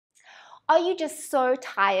Are you just so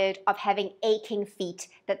tired of having aching feet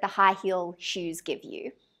that the high heel shoes give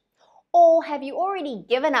you? Or have you already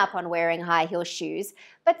given up on wearing high heel shoes,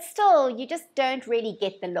 but still you just don't really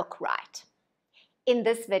get the look right? In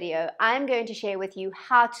this video, I'm going to share with you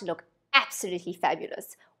how to look absolutely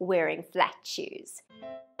fabulous wearing flat shoes.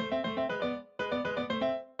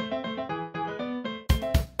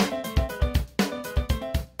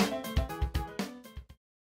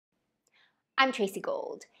 I'm Tracy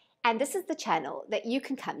Gold, and this is the channel that you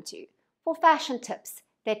can come to for fashion tips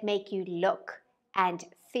that make you look and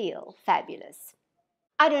feel fabulous.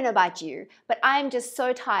 I don't know about you, but I'm just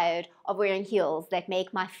so tired of wearing heels that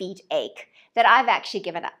make my feet ache that I've actually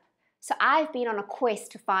given up. So I've been on a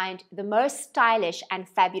quest to find the most stylish and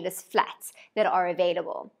fabulous flats that are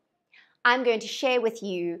available. I'm going to share with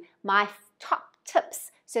you my top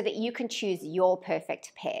tips so that you can choose your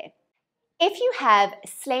perfect pair. If you have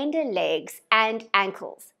slender legs and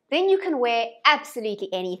ankles, then you can wear absolutely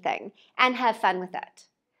anything and have fun with it.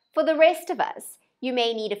 For the rest of us, you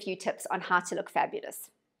may need a few tips on how to look fabulous.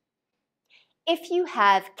 If you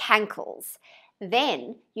have cankles,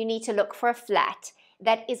 then you need to look for a flat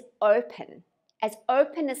that is open as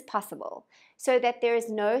possible, so that there is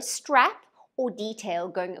no strap or detail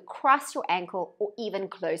going across your ankle or even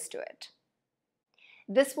close to it.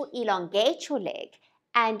 This will elongate your leg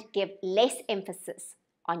and give less emphasis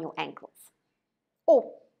on your ankles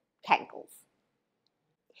or cankles.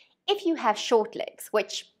 If you have short legs,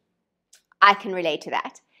 which I can relate to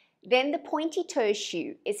that, then the pointy toe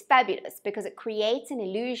shoe is fabulous because it creates an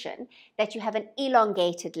illusion that you have an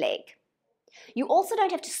elongated leg. You also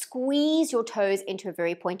don't have to squeeze your toes into a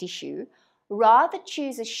very pointy shoe. Rather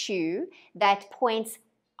choose a shoe that points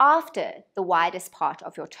after the widest part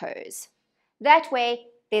of your toes. That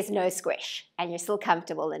way, there's no squish and you're still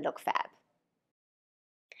comfortable and look fab.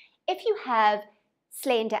 If you have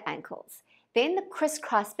slender ankles, then the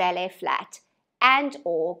crisscross ballet flat and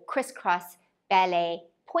or crisscross ballet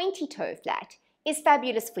pointy toe flat is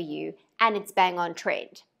fabulous for you, and it's bang on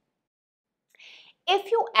trend. If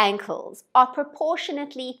your ankles are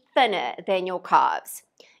proportionately thinner than your calves,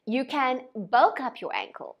 you can bulk up your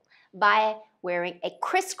ankle by wearing a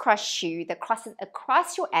crisscross shoe that crosses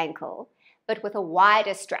across your ankle but with a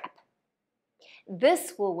wider strap.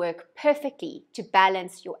 This will work perfectly to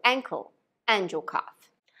balance your ankle and your calf.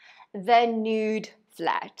 The nude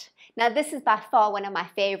flat. Now this is by far one of my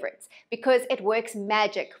favorites because it works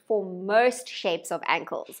magic for most shapes of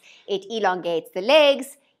ankles. It elongates the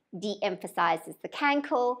legs, de-emphasizes the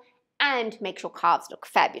cankle, and makes your calves look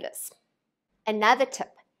fabulous. Another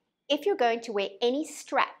tip, if you're going to wear any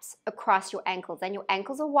straps across your ankles and your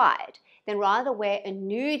ankles are wide, then rather wear a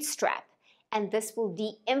nude strap, and this will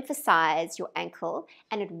de-emphasize your ankle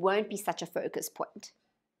and it won't be such a focus point.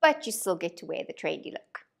 But you still get to wear the trendy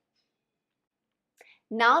look.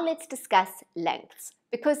 Now let's discuss lengths,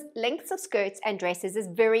 because lengths of skirts and dresses is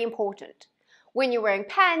very important. When you're wearing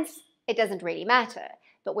pants, it doesn't really matter,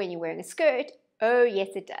 but when you're wearing a skirt, oh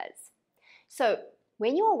yes it does. So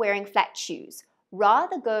when you're wearing flat shoes,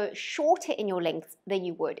 rather go shorter in your length than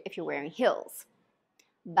you would if you're wearing heels.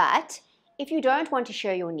 But if you don't want to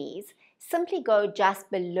show your knees, simply go just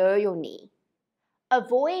below your knee.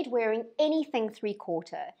 Avoid wearing anything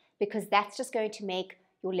 3/4 because that's just going to make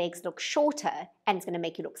your legs look shorter and it's going to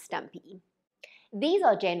make you look stumpy. These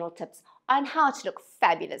are general tips on how to look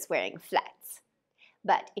fabulous wearing flats.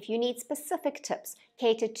 But if you need specific tips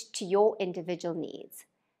catered to your individual needs,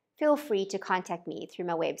 feel free to contact me through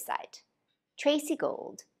my website,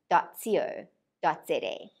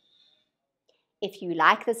 tracygold.co.za. If you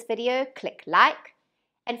like this video, click like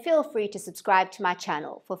and feel free to subscribe to my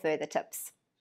channel for further tips.